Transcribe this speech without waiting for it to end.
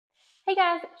Hey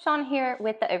guys, Shaunna here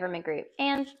with the Overman Group,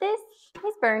 and this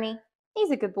is Bernie.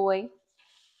 He's a good boy.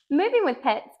 Moving with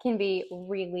pets can be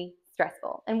really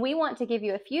stressful, and we want to give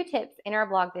you a few tips in our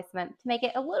blog this month to make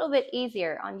it a little bit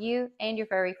easier on you and your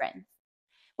furry friends.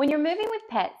 When you're moving with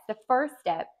pets, the first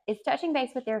step is touching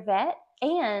base with your vet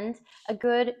and a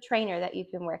good trainer that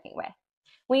you've been working with.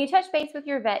 When you touch base with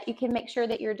your vet, you can make sure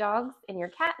that your dogs and your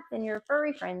cats and your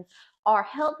furry friends are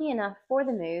healthy enough for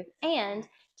the move and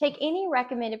take any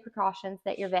recommended precautions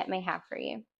that your vet may have for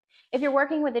you. If you're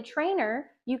working with a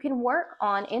trainer, you can work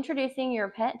on introducing your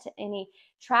pet to any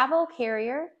travel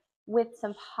carrier with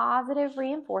some positive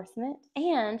reinforcement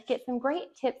and get some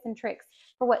great tips and tricks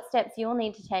for what steps you'll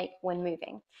need to take when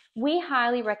moving. We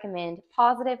highly recommend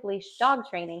Positive Leash Dog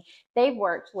Training. They've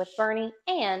worked with Bernie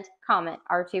and Comet,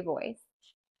 our two boys.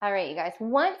 All right, you guys,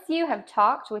 once you have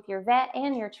talked with your vet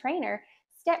and your trainer,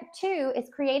 step 2 is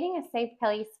creating a safe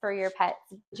place for your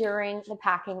pets during the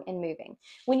packing and moving.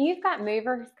 When you've got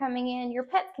movers coming in, your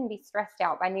pets can be stressed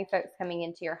out by new folks coming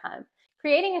into your home.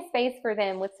 Creating a space for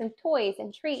them with some toys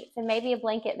and treats and maybe a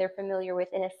blanket they're familiar with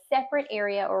in a separate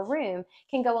area or room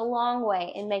can go a long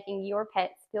way in making your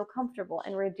pets feel comfortable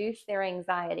and reduce their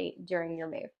anxiety during your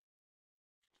move.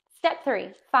 Step 3,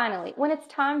 finally, when it's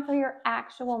time for your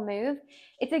actual move,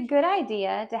 it's a good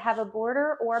idea to have a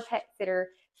boarder or a pet sitter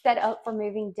set up for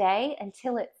moving day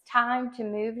until it's time to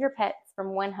move your pets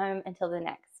from one home until the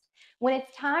next. When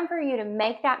it's time for you to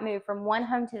make that move from one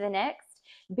home to the next,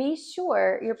 be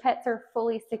sure your pets are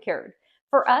fully secured.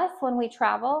 For us, when we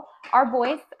travel, our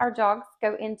dogs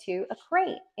go into a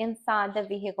crate inside the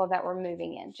vehicle that we're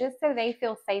moving in, just so they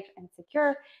feel safe and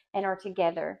secure and are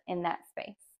together in that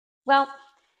space. Well,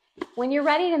 when you're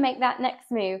ready to make that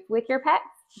next move with your pets,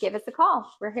 give us a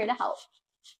call. We're here to help.